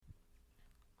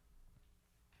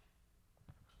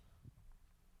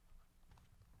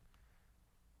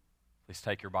Please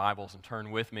take your Bibles and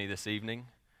turn with me this evening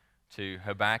to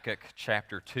Habakkuk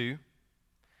chapter 2.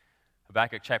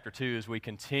 Habakkuk chapter 2, as we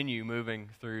continue moving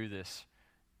through this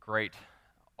great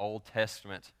Old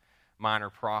Testament minor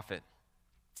prophet.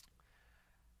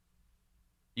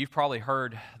 You've probably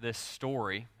heard this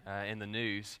story in the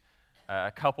news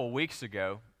a couple weeks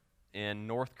ago in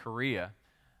North Korea.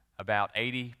 About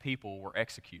 80 people were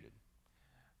executed.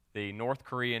 The North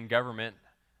Korean government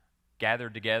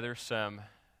gathered together some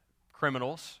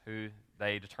criminals who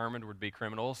they determined would be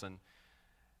criminals and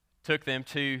took them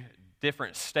to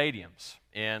different stadiums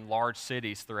in large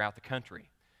cities throughout the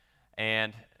country.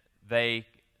 And they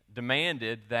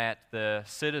demanded that the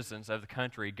citizens of the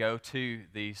country go to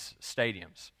these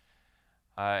stadiums.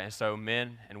 And so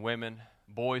men and women,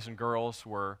 boys and girls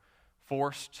were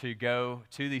forced to go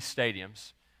to these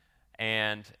stadiums.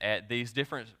 And at these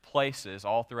different places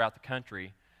all throughout the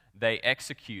country, they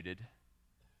executed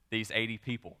these 80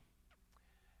 people.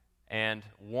 And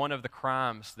one of the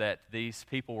crimes that these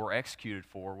people were executed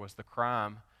for was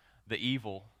the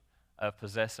evil of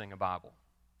possessing a Bible.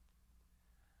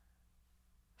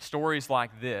 Stories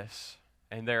like this,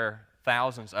 and there are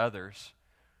thousands others,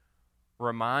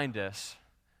 remind us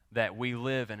that we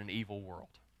live in an evil world.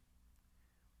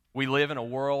 We live in a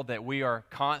world that we are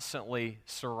constantly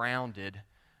surrounded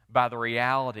by the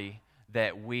reality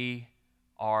that we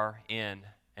are in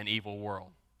an evil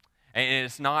world. And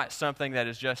it's not something that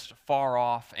is just far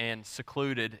off and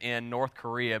secluded in North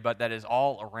Korea, but that is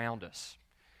all around us.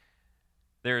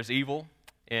 There is evil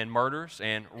in murders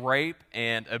and rape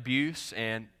and abuse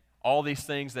and all these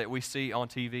things that we see on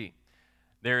TV.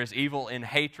 There is evil in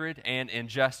hatred and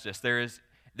injustice. There is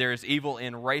evil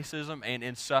in racism and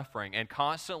in suffering. And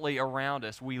constantly around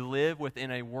us, we live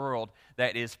within a world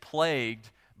that is plagued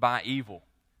by evil.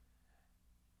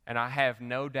 And I have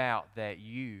no doubt that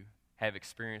you have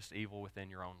experienced evil within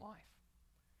your own life,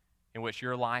 in which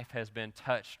your life has been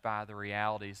touched by the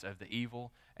realities of the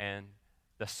evil and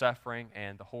the suffering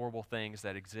and the horrible things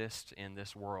that exist in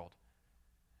this world.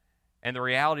 And the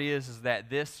reality is that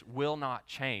this will not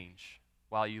change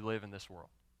while you live in this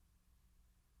world.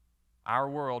 Our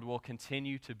world will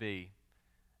continue to be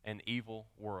an evil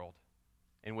world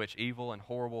in which evil and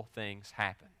horrible things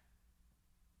happen.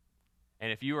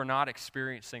 And if you are not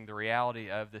experiencing the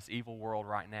reality of this evil world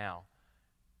right now,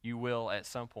 you will at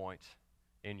some point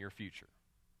in your future.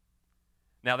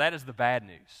 Now, that is the bad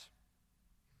news.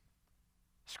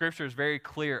 Scripture is very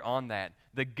clear on that.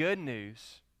 The good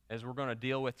news, as we're going to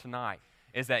deal with tonight,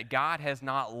 is that God has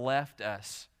not left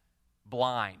us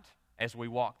blind as we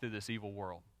walk through this evil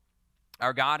world.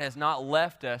 Our God has not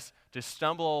left us to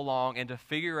stumble along and to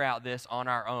figure out this on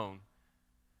our own.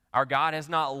 Our God has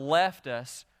not left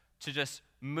us to just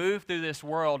move through this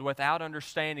world without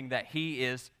understanding that He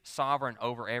is sovereign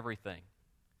over everything.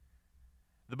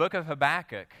 The book of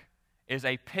Habakkuk is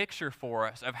a picture for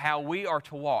us of how we are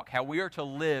to walk, how we are to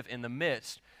live in the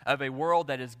midst of a world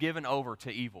that is given over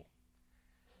to evil.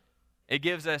 It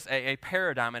gives us a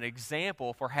paradigm, an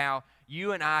example for how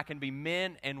you and I can be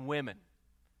men and women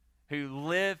who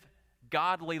live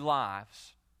godly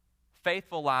lives,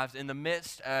 faithful lives in the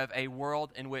midst of a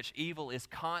world in which evil is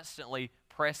constantly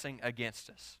pressing against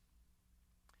us.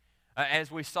 As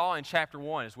we saw in chapter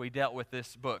 1, as we dealt with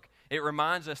this book, it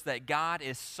reminds us that God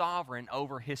is sovereign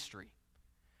over history.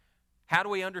 How do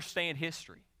we understand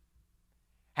history?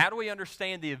 How do we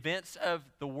understand the events of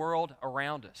the world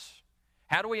around us?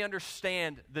 How do we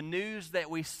understand the news that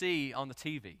we see on the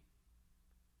TV?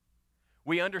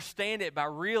 We understand it by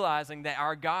realizing that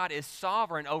our God is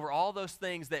sovereign over all those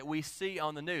things that we see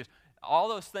on the news. All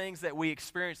those things that we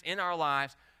experience in our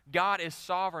lives, God is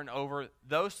sovereign over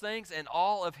those things and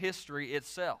all of history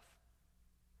itself.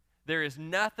 There is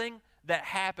nothing that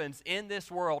happens in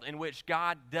this world in which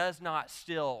God does not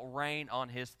still reign on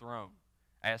His throne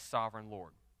as sovereign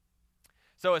Lord.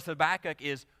 So as Habakkuk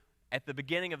is at the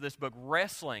beginning of this book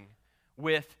wrestling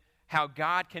with how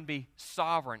God can be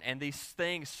sovereign and these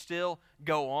things still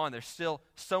go on, there's still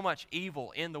so much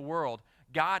evil in the world,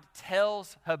 God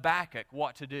tells Habakkuk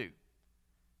what to do.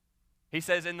 He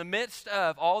says, in the midst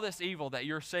of all this evil that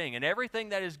you're seeing and everything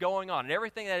that is going on and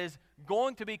everything that is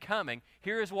going to be coming,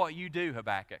 here is what you do,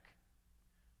 Habakkuk.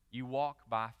 You walk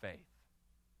by faith.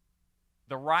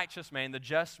 The righteous man, the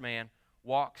just man,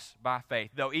 walks by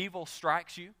faith. Though evil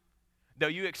strikes you, though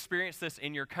you experience this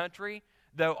in your country,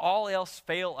 though all else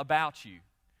fail about you,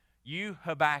 you,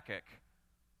 Habakkuk,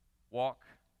 walk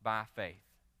by faith.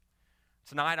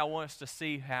 Tonight I want us to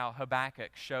see how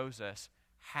Habakkuk shows us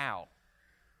how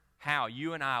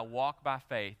you and I walk by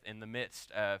faith in the midst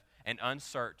of an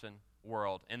uncertain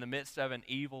world, in the midst of an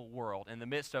evil world, in the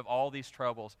midst of all these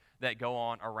troubles that go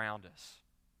on around us?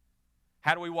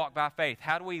 How do we walk by faith?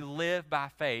 How do we live by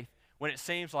faith when it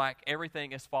seems like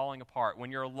everything is falling apart,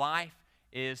 when your life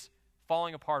is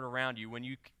falling apart around you, when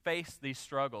you face these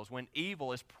struggles, when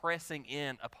evil is pressing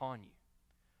in upon you?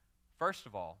 First,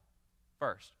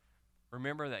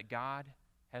 remember that God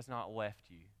has not left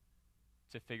you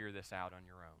to figure this out on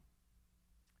your own.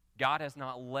 God has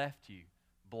not left you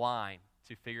blind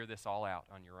to figure this all out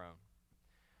on your own.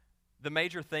 The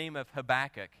major theme of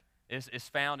Habakkuk is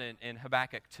found in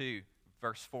Habakkuk 2,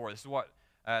 verse 4. This is what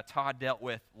Todd dealt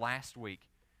with last week.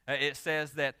 It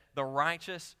says that the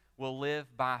righteous will live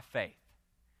by faith.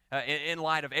 In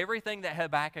light of everything that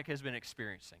Habakkuk has been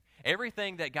experiencing,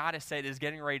 everything that God has said is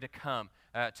getting ready to come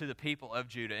to the people of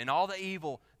Judah, and all the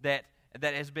evil that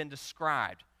has been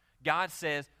described, God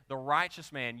says, the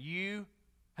righteous man, you,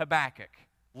 Habakkuk,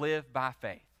 live by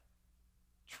faith.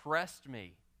 Trust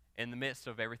me in the midst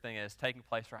of everything that is taking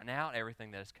place right now,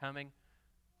 everything that is coming.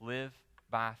 Live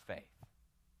by faith.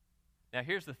 Now,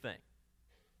 here's the thing.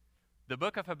 The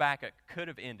book of Habakkuk could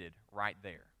have ended right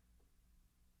there.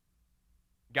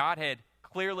 God had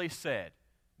clearly said,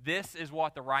 this is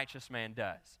what the righteous man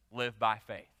does, live by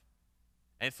faith.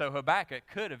 And so Habakkuk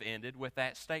could have ended with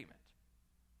that statement.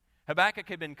 Habakkuk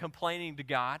had been complaining to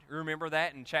God. Remember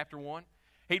that in chapter 1?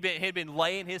 He'd been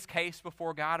laying his case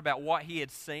before God about what he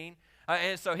had seen.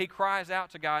 And so he cries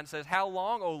out to God and says, how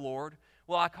long, O Lord,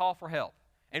 will I call for help?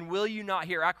 And will you not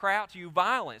hear? I cry out to you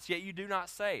violence, yet you do not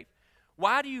save.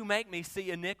 Why do you make me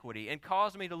see iniquity and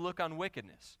cause me to look on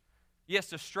wickedness? Yes,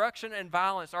 destruction and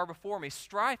violence are before me.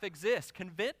 Strife exists.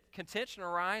 Contention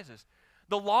arises.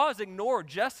 The law is ignored.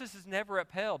 Justice is never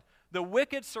upheld. The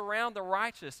wicked surround the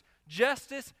righteous.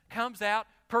 Justice comes out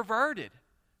perverted.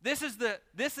 This is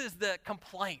the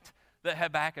complaint that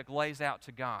Habakkuk lays out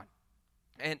to God.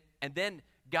 And then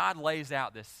God lays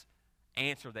out this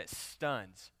answer that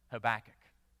stuns Habakkuk.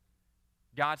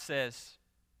 God says,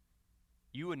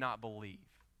 you would not believe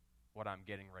what I'm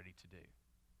getting ready to do.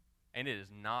 And it is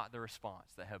not the response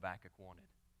that Habakkuk wanted.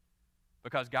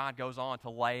 Because God goes on to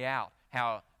lay out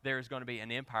how there is going to be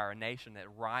an empire, a nation that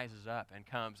rises up and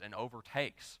comes and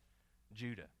overtakes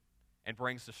Judah and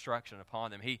brings destruction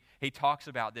upon them. He talks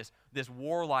about this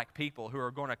warlike people who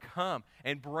are going to come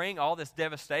and bring all this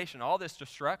devastation, all this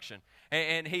destruction.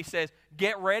 And he says,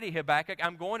 get ready, Habakkuk.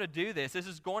 I'm going to do this. This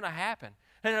is going to happen.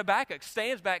 And Habakkuk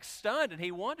stands back stunned, and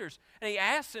he wonders, and he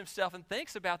asks himself and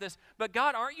thinks about this, but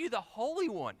God, aren't you the Holy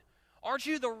One? Aren't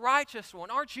you the righteous one?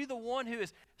 Aren't you the one who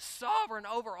is sovereign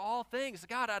over all things?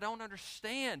 God, I don't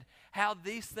understand how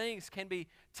these things can be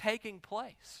taking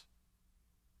place.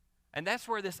 And that's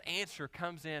where this answer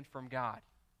comes in from God,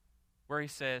 where he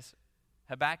says,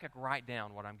 Habakkuk, write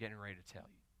down what I'm getting ready to tell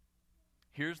you.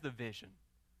 Here's the vision.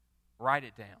 Write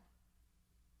it down.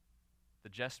 The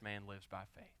just man lives by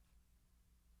faith.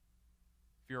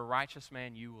 If you're a righteous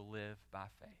man, you will live by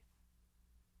faith.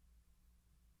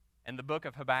 And the book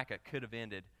of Habakkuk could have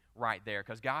ended right there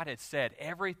because God had said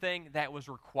everything that was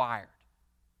required.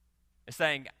 It's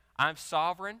saying, I'm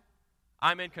sovereign.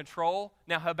 I'm in control.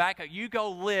 Now, Habakkuk, you go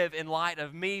live in light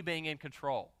of me being in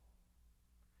control.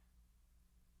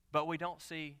 But we don't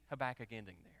see Habakkuk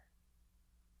ending there.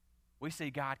 We see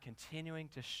God continuing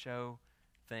to show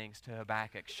things to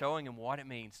Habakkuk, showing him what it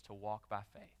means to walk by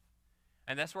faith.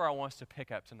 And that's where I want us to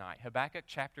pick up tonight. Habakkuk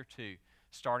chapter 2,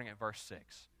 starting at verse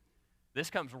 6. This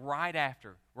comes right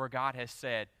after where God has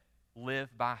said, live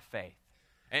by faith.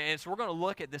 And so we're going to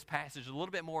look at this passage a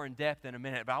little bit more in depth in a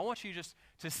minute, but I want you just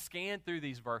to scan through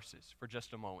these verses for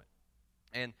just a moment.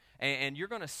 And you're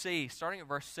going to see, starting at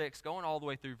verse 6, going all the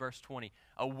way through verse 20,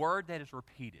 a word that is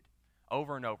repeated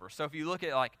over and over. So if you look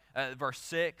at verse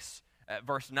 6,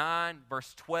 verse 9,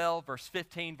 verse 12, verse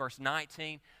 15, verse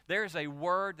 19, there's a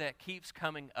word that keeps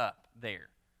coming up there.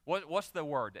 What's the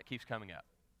word that keeps coming up?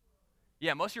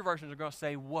 Yeah, most of your versions are going to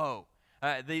say, woe.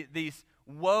 These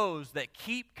woes that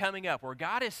keep coming up, where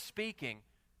God is speaking,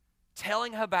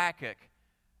 telling Habakkuk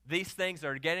these things that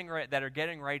are getting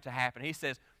ready to happen. He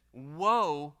says,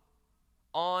 woe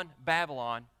on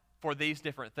Babylon for these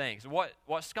different things. What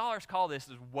scholars call this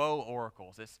is woe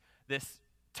oracles. It's this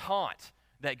taunt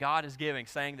that God is giving,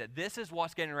 saying that this is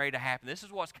what's getting ready to happen. This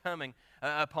is what's coming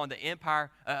upon the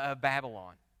empire of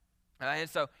Babylon. And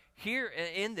so here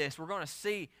in this, we're going to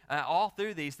see all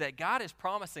through these that God is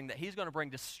promising that he's going to bring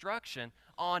destruction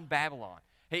on Babylon.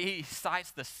 He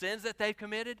cites the sins that they've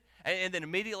committed, and then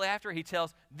immediately after he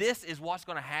tells, this is what's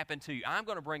going to happen to you. I'm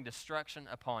going to bring destruction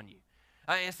upon you.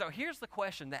 And so here's the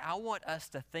question that I want us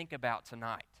to think about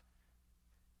tonight.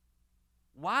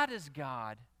 Why does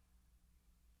God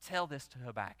tell this to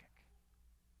Habakkuk?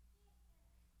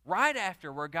 right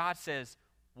after where God says,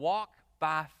 walk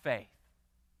by faith,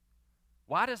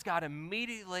 why does God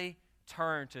immediately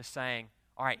turn to saying,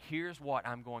 all right, here's what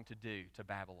I'm going to do to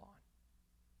Babylon?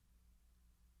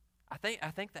 I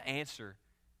think the answer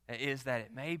is that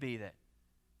it may be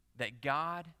that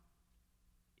God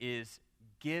is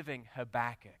giving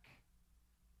Habakkuk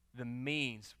the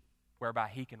means whereby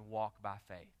he can walk by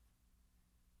faith.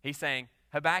 He's saying,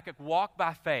 Habakkuk, walk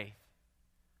by faith,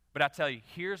 but I tell you,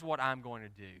 here's what I'm going to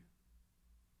do.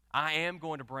 I am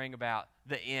going to bring about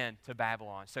the end to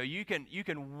Babylon. So you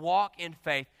can walk in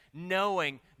faith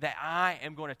knowing that I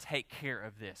am going to take care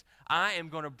of this. I am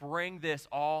going to bring this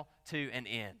all to an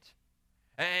end.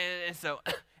 And so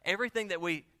everything that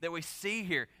we see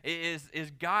here is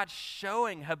God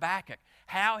showing Habakkuk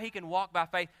how he can walk by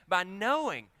faith by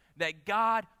knowing that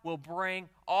God will bring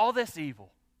all this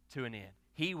evil to an end.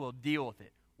 He will deal with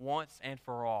it once and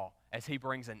for all as he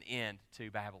brings an end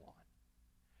to Babylon.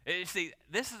 You see,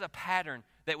 this is a pattern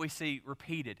that we see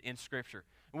repeated in Scripture,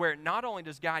 where not only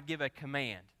does God give a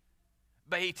command,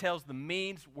 but he tells the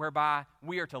means whereby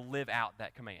we are to live out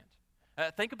that command.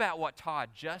 Think about what Todd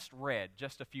just read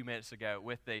just a few minutes ago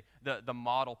with the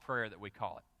model prayer that we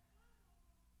call it.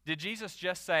 Did Jesus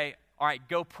just say, all right,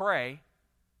 go pray,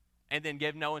 and then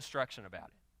give no instruction about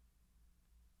it?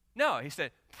 No, he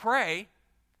said, pray,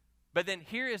 but then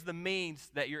here is the means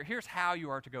here's how you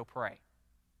are to go pray.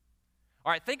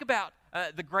 All right, think about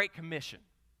the Great Commission.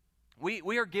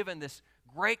 We are given this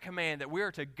great command that we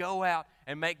are to go out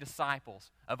and make disciples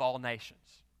of all nations.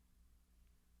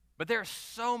 But there's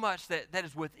so much that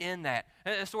is within that.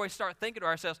 And so we start thinking to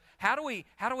ourselves, how do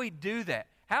we do that?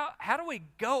 How do we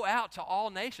go out to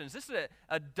all nations? This is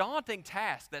a daunting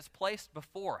task that's placed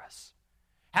before us.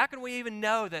 How can we even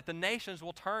know that the nations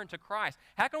will turn to Christ?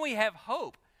 How can we have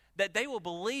hope that they will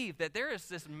believe that there is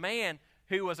this man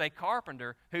who was a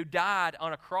carpenter who died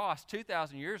on a cross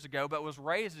 2,000 years ago but was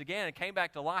raised again and came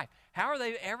back to life? How are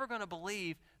they ever going to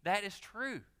believe that is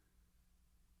true?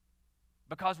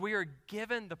 Because we are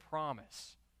given the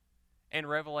promise in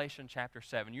Revelation chapter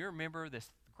 7. You remember this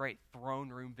great throne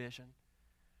room vision?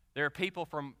 There are people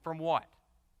from what?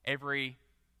 Every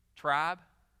tribe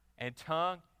and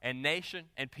tongue and nation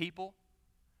and people.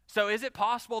 So is it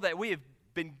possible that we have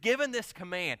been given this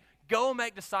command, go and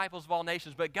make disciples of all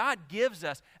nations, but God gives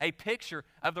us a picture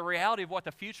of the reality of what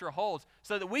the future holds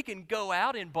so that we can go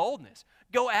out in boldness,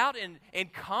 go out in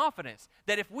confidence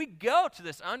that if we go to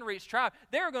this unreached tribe,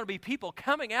 there are going to be people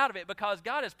coming out of it because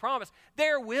God has promised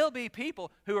there will be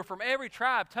people who are from every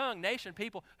tribe, tongue, nation,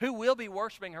 people who will be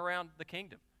worshiping around the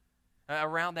kingdom,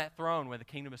 around that throne when the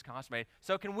kingdom is consummated.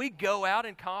 So can we go out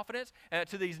in confidence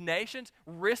to these nations,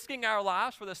 risking our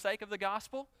lives for the sake of the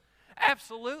gospel?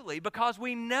 Absolutely, because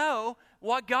we know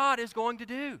what God is going to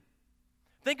do.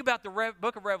 Think about the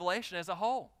book of Revelation as a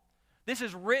whole. This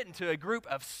is written to a group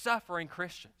of suffering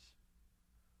Christians.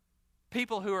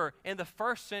 People who are in the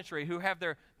first century who have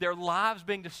their lives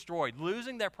being destroyed,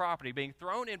 losing their property, being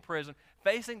thrown in prison,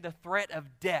 facing the threat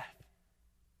of death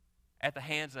at the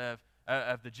hands of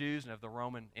the Jews and of the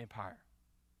Roman Empire.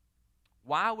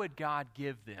 Why would God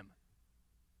give them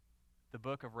the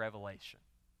book of Revelation?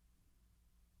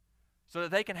 So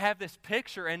that they can have this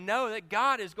picture and know that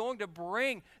God is going to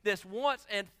bring this once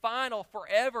and final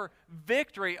forever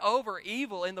victory over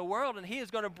evil in the world, and he is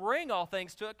going to bring all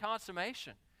things to a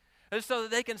consummation. And so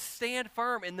that they can stand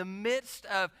firm in the midst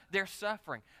of their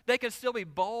suffering. They can still be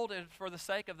bold for the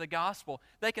sake of the gospel.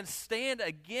 They can stand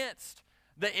against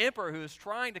the emperor who is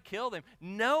trying to kill them,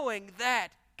 knowing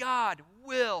that God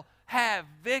will have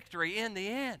victory in the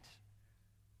end.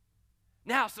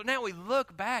 Now we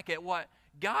look back at what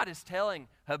God is telling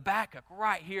Habakkuk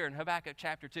right here in Habakkuk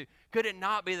chapter 2. Could it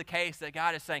not be the case that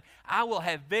God is saying, I will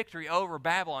have victory over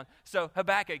Babylon? So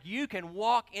Habakkuk, you can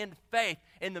walk in faith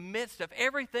in the midst of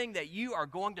everything that you are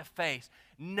going to face,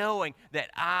 knowing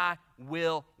that I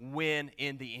will win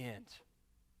in the end.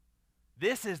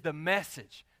 This is the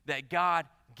message that God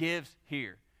gives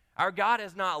here. Our God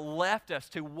has not left us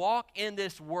to walk in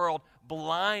this world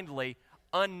blindly,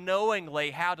 unknowingly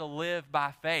how to live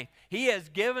by faith. He has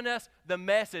given us the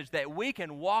message that we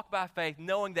can walk by faith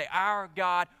knowing that our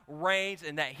God reigns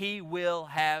and that he will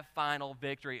have final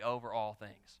victory over all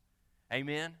things.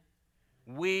 Amen?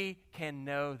 We can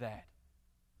know that.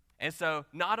 And so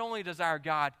not only does our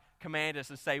God command us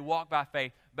to say walk by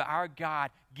faith, but our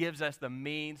God gives us the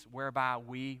means whereby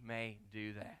we may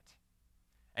do that.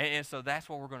 And so that's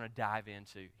what we're going to dive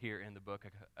into here in the book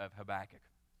of Habakkuk.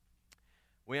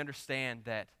 We understand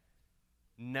that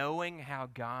knowing how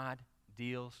God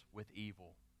deals with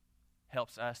evil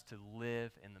helps us to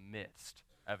live in the midst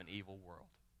of an evil world.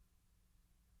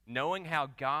 Knowing how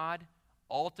God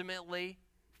ultimately,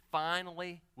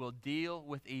 finally will deal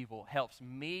with evil helps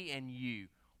me and you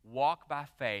walk by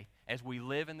faith as we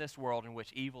live in this world in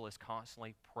which evil is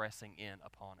constantly pressing in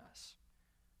upon us.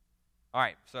 All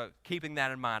right, so keeping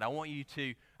that in mind, I want you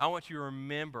to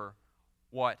remember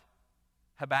what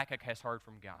Habakkuk has heard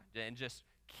from God. And just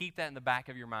keep that in the back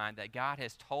of your mind, that God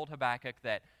has told Habakkuk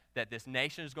that this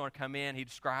nation is going to come in. He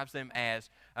describes them as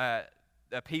a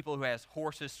people who has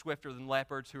horses swifter than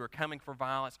leopards, who are coming for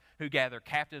violence, who gather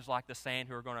captives like the sand,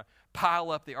 who are going to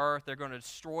pile up the earth. They're going to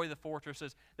destroy the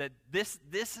fortresses. That this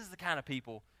is the kind of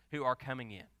people who are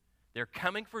coming in. They're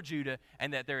coming for Judah,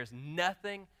 and that there is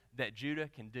nothing that Judah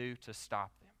can do to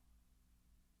stop them.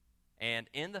 And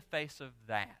in the face of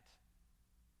that,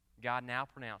 God now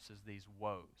pronounces these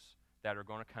woes that are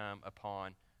going to come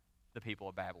upon the people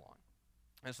of Babylon.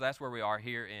 And so that's where we are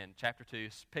here in chapter 2,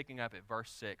 picking up at verse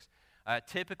 6.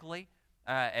 Typically,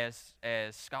 as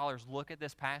scholars look at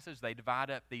this passage, they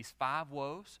divide up these 5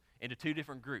 woes into 2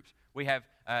 different groups. We have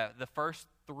the first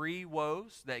 3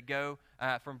 woes that go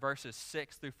from verses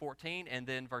 6 through 14, and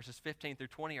then verses 15 through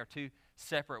 20 are 2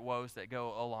 separate woes that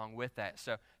go along with that.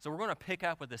 So we're going to pick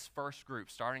up with this first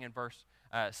group, starting in verse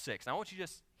 6. And I want you to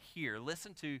just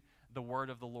listen to the word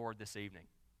of the Lord this evening.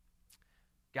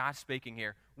 God speaking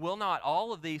here, will not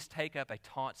all of these take up a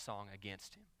taunt song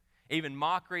against him, even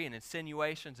mockery and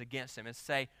insinuations against him, and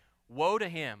say, woe to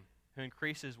him who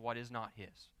increases what is not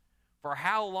his? For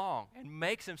how long, and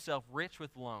makes himself rich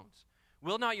with loans?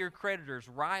 Will not your creditors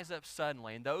rise up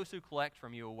suddenly, and those who collect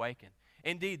from you awaken?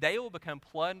 Indeed, they will become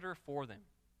plunder for them,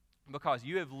 because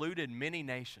you have looted many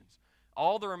nations.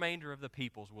 All the remainder of the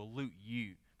peoples will loot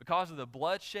you, because of the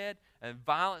bloodshed and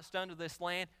violence done to this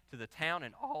land, to the town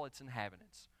and all its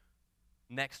inhabitants.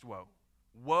 Next woe.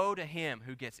 Woe to him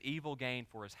who gets evil gain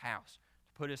for his house,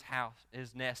 to put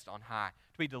his nest on high,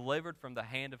 to be delivered from the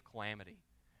hand of calamity.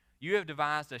 You have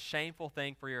devised a shameful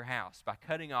thing for your house by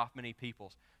cutting off many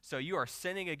peoples. So you are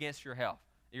sinning against yourself.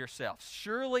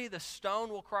 Surely the stone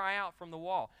will cry out from the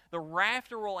wall. The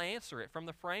rafter will answer it from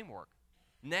the framework.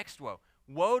 Next woe.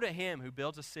 Woe to him who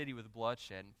builds a city with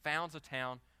bloodshed and founds a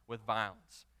town with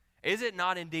violence. Is it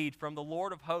not indeed from the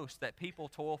Lord of hosts that people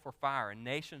toil for fire and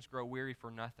nations grow weary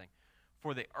for nothing?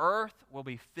 For the earth will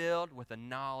be filled with the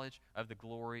knowledge of the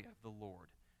glory of the Lord,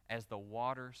 as the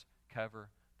waters cover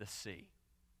the sea.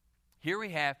 Here we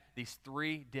have these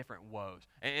 3 different woes.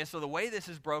 And so the way this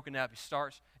is broken up,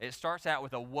 it starts out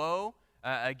with a woe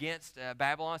against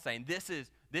Babylon, saying, this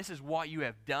is what you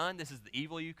have done. This is the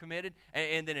evil you committed.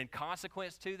 And then in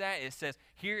consequence to that, it says,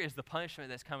 here is the punishment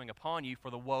that's coming upon you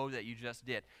for the woe that you just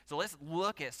did. So let's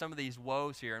look at some of these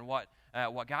woes here and what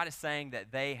God is saying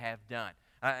that they have done.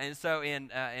 And so in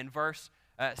verse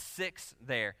 6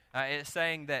 there, it's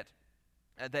saying that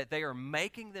they are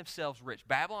making themselves rich.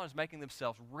 Babylon is making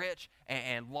themselves rich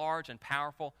and large and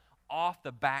powerful off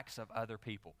the backs of other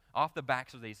people, off the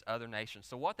backs of these other nations.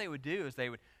 So what they would do is they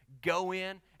would go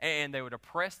in and they would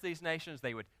oppress these nations.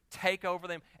 They would take over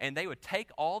them, and they would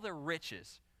take all the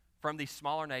riches from these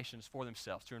smaller nations for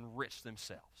themselves to enrich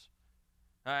themselves.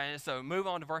 And so move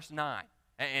on to verse 9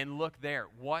 and look there.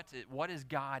 What is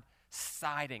God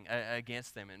siding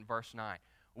against them in verse 9?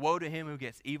 Woe to him who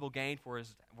gets evil gain for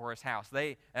his house.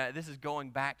 This is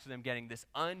going back to them getting this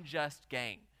unjust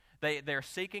gain. They're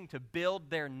seeking to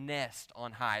build their nest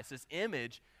on high. It's this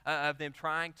image of them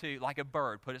trying to, like a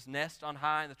bird, put its nest on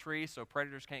high in the trees so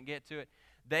predators can't get to it.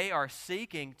 They are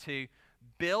seeking to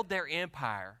build their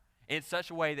empire in such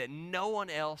a way that no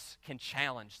one else can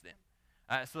challenge them.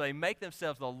 So they make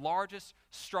themselves the largest,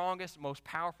 strongest, most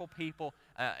powerful people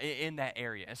in that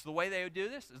area. And so the way they would do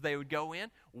this is they would go in,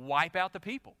 wipe out the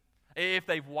people. If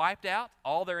they've wiped out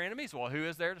all their enemies, well, who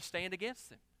is there to stand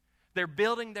against them? They're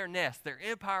building their nest, their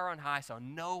empire on high, so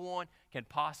no one can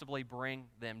possibly bring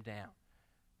them down.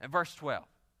 And verse 12,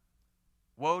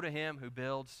 woe to him who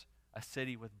builds a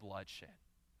city with bloodshed.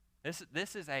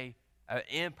 This is an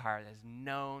empire that is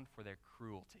known for their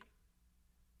cruelty,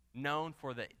 known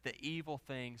for the evil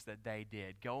things that they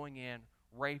did, going in,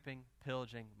 raping,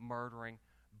 pillaging, murdering,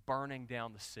 burning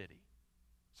down the city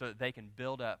so that they can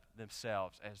build up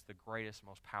themselves as the greatest,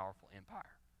 most powerful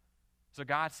empire. So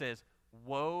God says,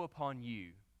 woe upon you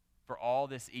for all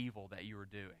this evil that you are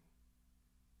doing.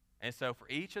 And so for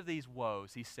each of these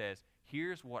woes, he says,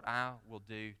 here's what I will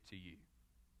do to you.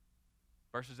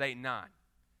 Verses 8 and 9.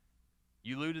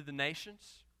 You looted the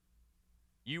nations.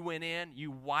 You went in,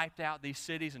 you wiped out these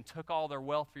cities and took all their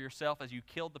wealth for yourself as you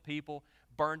killed the people,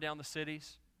 burned down the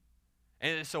cities.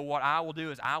 And so what I will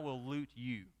do is I will loot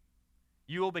you.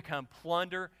 You will become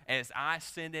plunder as I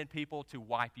send in people to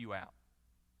wipe you out.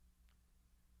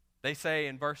 They say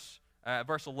in verse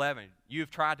verse 11, you have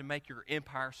tried to make your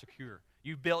empire secure.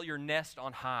 You've built your nest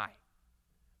on high.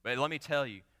 But let me tell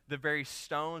you, the very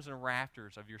stones and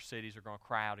rafters of your cities are going to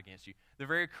cry out against you. The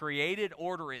very created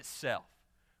order itself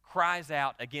cries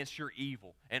out against your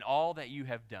evil and all that you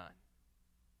have done.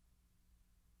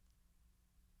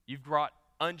 You've brought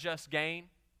unjust gain.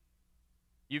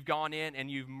 You've gone in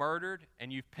and you've murdered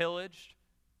and you've pillaged.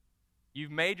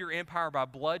 You've made your empire by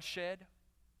bloodshed.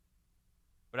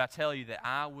 But I tell you that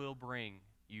I will bring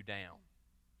you down.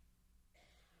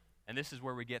 And this is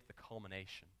where we get the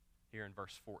culmination here in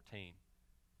verse 14.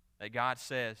 That God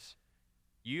says,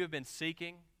 you have been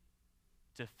seeking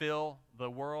to fill the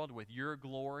world with your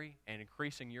glory and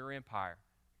increasing your empire.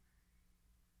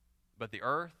 But the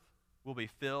earth will be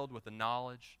filled with the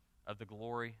knowledge of the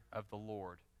glory of the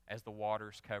Lord as the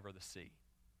waters cover the sea.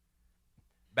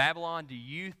 Babylon, do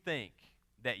you think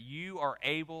that you are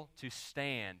able to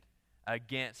stand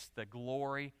against the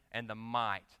glory and the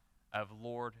might of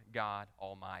Lord God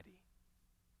Almighty?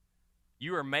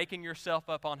 You are making yourself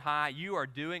up on high. You are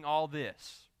doing all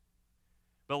this.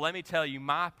 But let me tell you,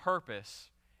 my purpose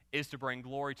is to bring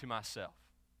glory to myself.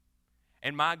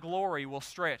 And my glory will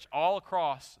stretch all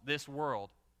across this world,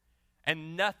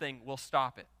 and nothing will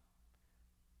stop it.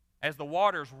 As the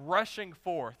waters rushing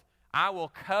forth, I will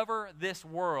cover this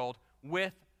world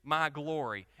with my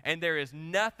glory. And there is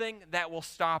nothing that will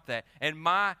stop that. And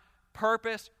my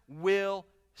purpose will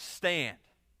stand.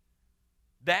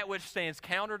 That which stands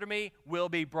counter to me will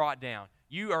be brought down.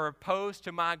 You are opposed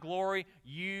to my glory,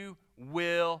 you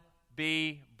will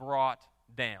be brought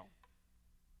down.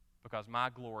 Because my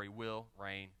glory will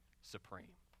reign supreme.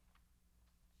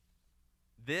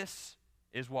 This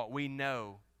is what we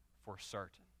know for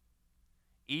certain.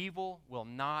 Evil will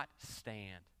not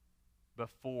stand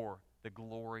before the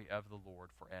glory of the Lord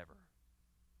forever.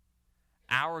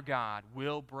 Our God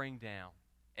will bring down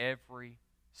every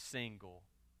single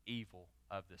evil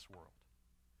of this world.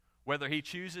 Whether He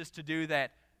chooses to do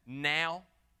that now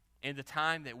in the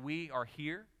time that we are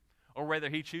here, or whether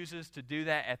He chooses to do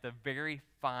that at the very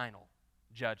final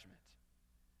judgment.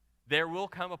 There will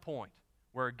come a point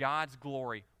where God's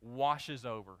glory washes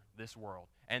over this world,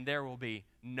 and there will be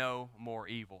no more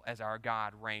evil as our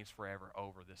God reigns forever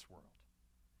over this world.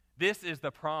 This is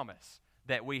the promise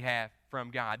that we have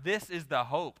from God. This is the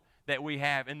hope that we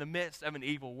have in the midst of an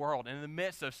evil world, in the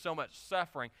midst of so much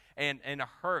suffering and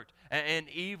hurt and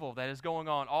evil that is going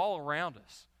on all around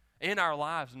us in our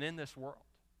lives and in this world.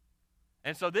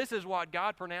 And so this is what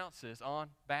God pronounces on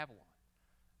Babylon.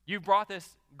 You've brought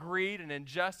this greed and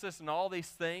injustice and all these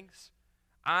things.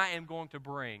 I am going to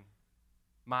bring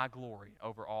my glory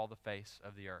over all the face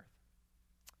of the earth.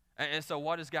 And so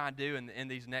what does God do in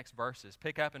these next verses?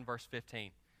 Pick up in verse 15.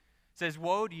 It says,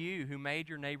 woe to you who made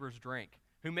your neighbors drink,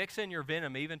 who mix in your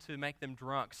venom even to make them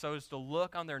drunk, so as to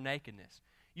look on their nakedness.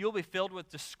 You'll be filled with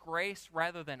disgrace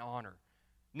rather than honor.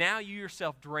 Now you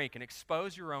yourself drink and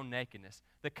expose your own nakedness.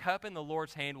 The cup in the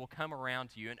Lord's hand will come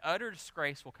around to you, and utter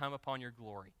disgrace will come upon your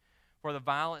glory. For the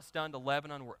violence done to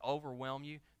Lebanon will overwhelm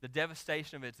you, the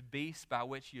devastation of its beasts by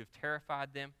which you have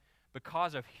terrified them,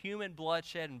 because of human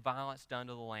bloodshed and violence done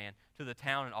to the land, to the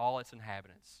town and all its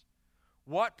inhabitants.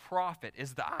 What profit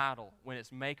is the idol when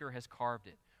its maker has carved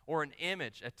it, or an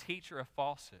image, a teacher of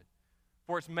falsehood?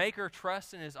 For its maker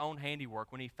trusts in his own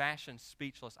handiwork when he fashions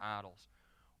speechless idols.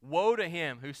 Woe to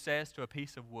him who says to a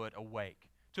piece of wood, awake,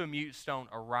 to a mute stone,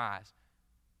 arise.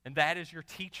 And that is your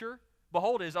teacher?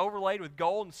 Behold, it is overlaid with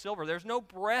gold and silver. There's no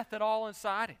breath at all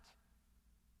inside it.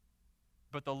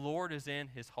 But the Lord is in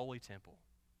his holy temple.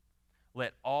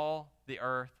 Let all the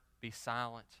earth be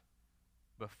silent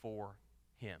before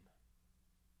him.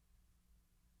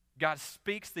 God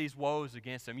speaks these woes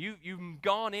against them. You've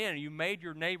gone in and you made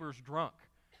your neighbors drunk.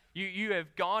 You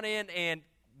have gone in and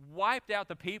wiped out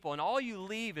the people, and all you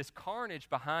leave is carnage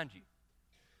behind you.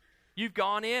 You've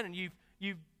gone in and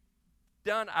you've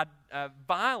done a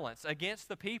violence against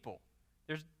the people.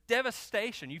 There's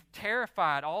devastation. You've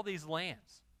terrified all these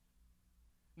lands.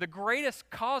 The greatest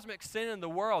cosmic sin in the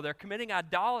world, they're committing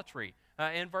idolatry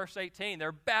in verse 18.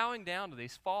 They're bowing down to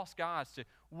these false gods, to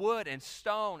wood and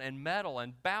stone and metal,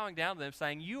 and bowing down to them,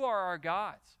 saying, you are our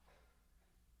gods.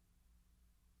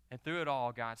 And through it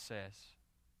all, God says,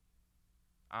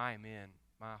 I am in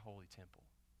my holy temple.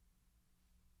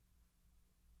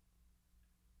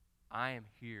 I am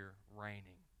here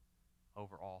reigning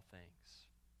over all things.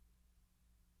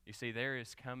 You see, there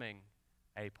is coming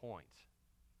a point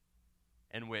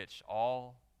in which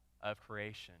all of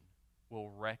creation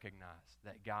will recognize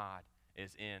that God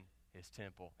is in his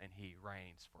temple and he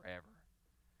reigns forever.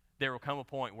 There will come a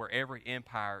point where every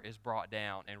empire is brought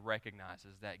down and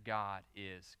recognizes that God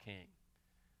is king.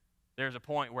 There's a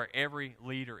point where every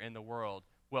leader in the world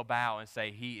will bow and say,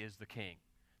 He is the King.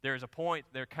 There's a point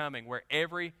they're coming where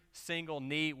every single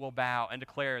knee will bow and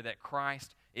declare that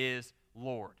Christ is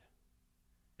Lord.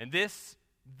 And this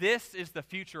is the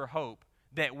future hope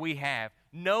that we have,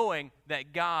 knowing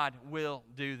that God will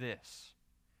do this.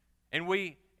 And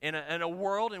we, in a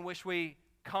world in which we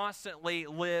constantly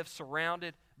live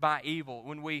surrounded by evil,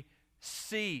 when we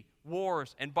see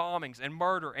wars and bombings and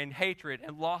murder and hatred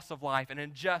and loss of life and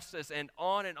injustice and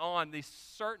on, these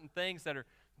certain things that are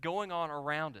going on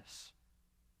around us,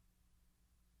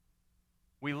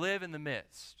 we live in the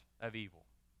midst of evil.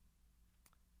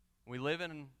 We live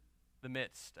in the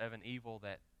midst of an evil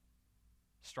that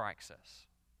strikes us.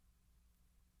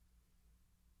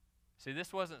 See,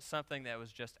 this wasn't something that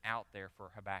was just out there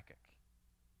for Habakkuk.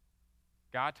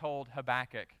 God told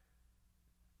Habakkuk,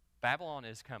 Babylon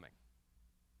is coming.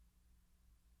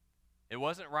 It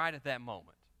wasn't right at that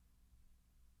moment.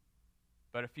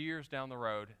 But a few years down the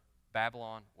road,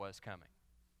 Babylon was coming.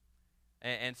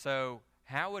 And so,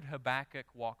 how would Habakkuk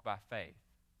walk by faith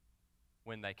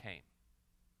when they came?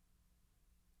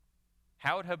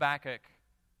 How would Habakkuk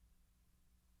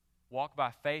walk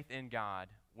by faith in God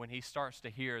when he starts to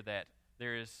hear that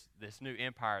there is this new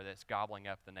empire that's gobbling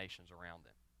up the nations around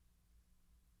them?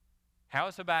 How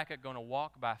is Habakkuk going to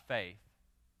walk by faith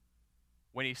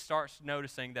when he starts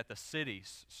noticing that the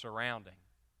cities surrounding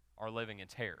are living in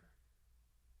terror?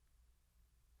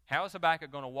 How is Habakkuk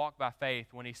going to walk by faith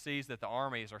when he sees that the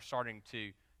armies are starting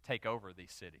to take over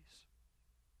these cities?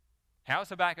 How is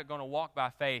Habakkuk going to walk by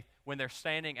faith when they're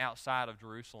standing outside of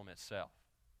Jerusalem itself?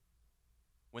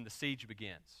 When the siege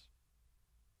begins?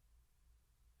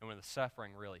 And when the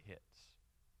suffering really hits?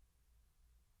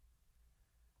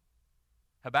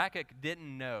 Habakkuk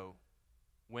didn't know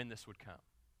when this would come.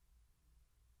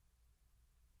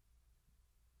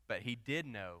 But he did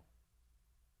know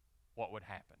what would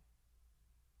happen.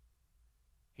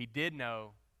 He did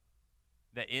know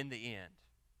that in the end,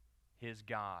 his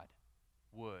God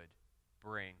would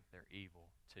bring their evil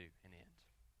to an end.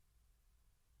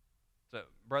 So,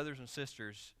 brothers and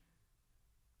sisters,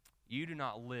 you do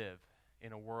not live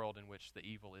in a world in which the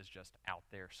evil is just out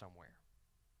there somewhere.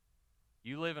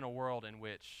 You live in a world in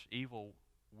which evil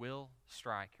will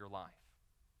strike your life,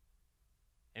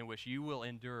 in which you will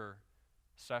endure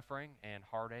suffering and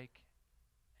heartache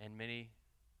and many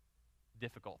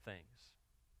difficult things.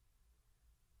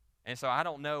 And so I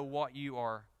don't know what you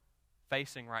are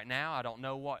facing right now. I don't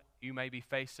know what you may be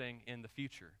facing in the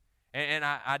future. And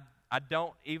I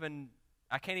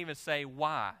can't even say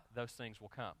why those things will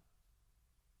come.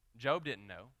 Job didn't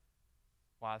know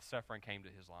why the suffering came to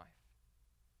his life.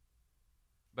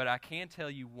 But I can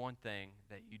tell you one thing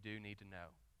that you do need to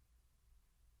know.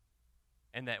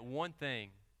 And that one thing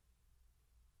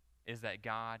is that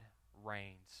God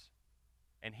reigns.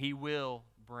 And He will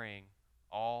bring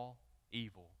all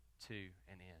evil to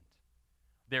an end.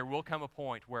 There will come a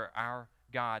point where our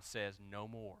God says no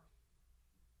more.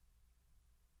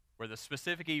 Where the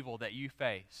specific evil that you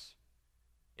face,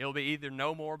 it will be either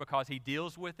no more because He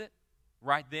deals with it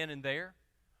right then and there,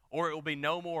 or it will be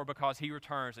no more because He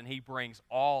returns and He brings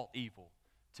all evil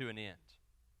to an end.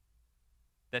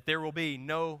 That there will be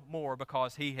no more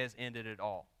because He has ended it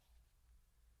all.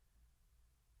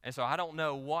 And so I don't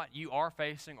know what you are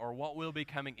facing or what will be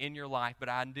coming in your life, but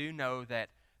I do know that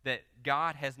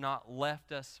God has not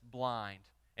left us blind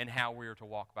in how we are to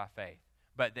walk by faith,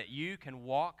 but that you can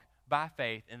walk by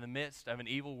faith in the midst of an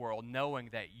evil world, knowing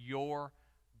that your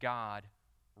God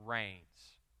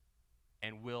reigns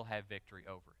and will have victory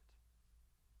over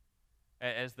it.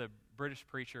 As the British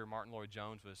preacher Martin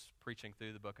Lloyd-Jones was preaching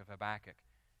through the book of Habakkuk,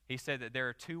 he said that there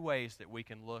are two ways that we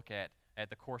can look at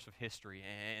the course of history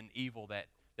and evil that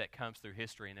comes through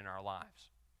history and in our lives.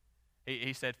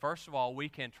 He said, first of all, we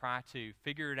can try to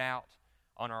figure it out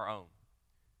on our own.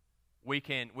 We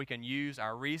can use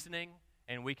our reasoning,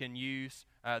 and we can use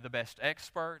the best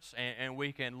experts, and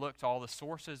we can look to all the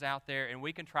sources out there, and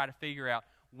we can try to figure out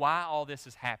why all this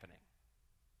is happening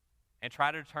and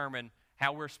try to determine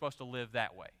how we're supposed to live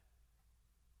that way.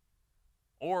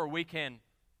 Or we can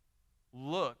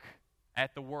look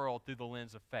at the world through the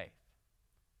lens of faith,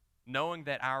 knowing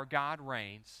that our God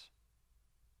reigns,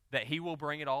 that He will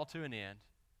bring it all to an end,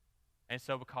 and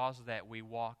so because of that, we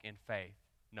walk in faith,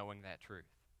 knowing that truth.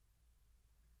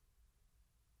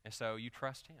 And so you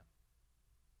trust Him.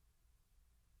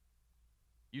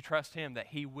 You trust Him that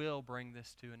He will bring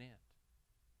this to an end,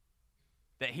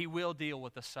 that He will deal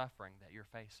with the suffering that you're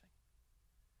facing,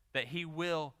 that He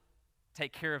will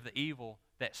take care of the evil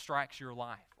that strikes your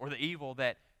life or the evil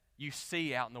that you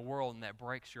see out in the world and that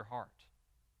breaks your heart.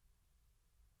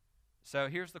 So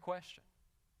here's the question.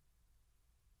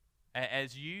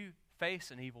 as you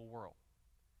face an evil world,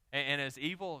 and as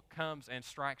evil comes and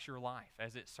strikes your life,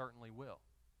 as it certainly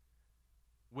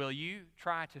will you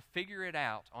try to figure it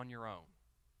out on your own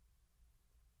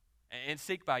and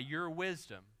seek by your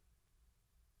wisdom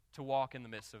to walk in the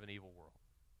midst of an evil world?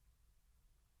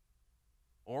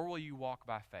 Or will you walk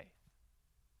by faith,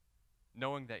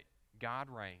 knowing that God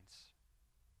reigns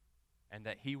and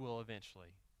that He will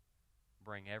eventually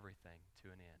bring everything to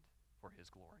an end for His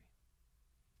glory?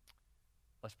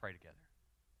 Let's pray together.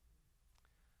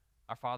 Our Father,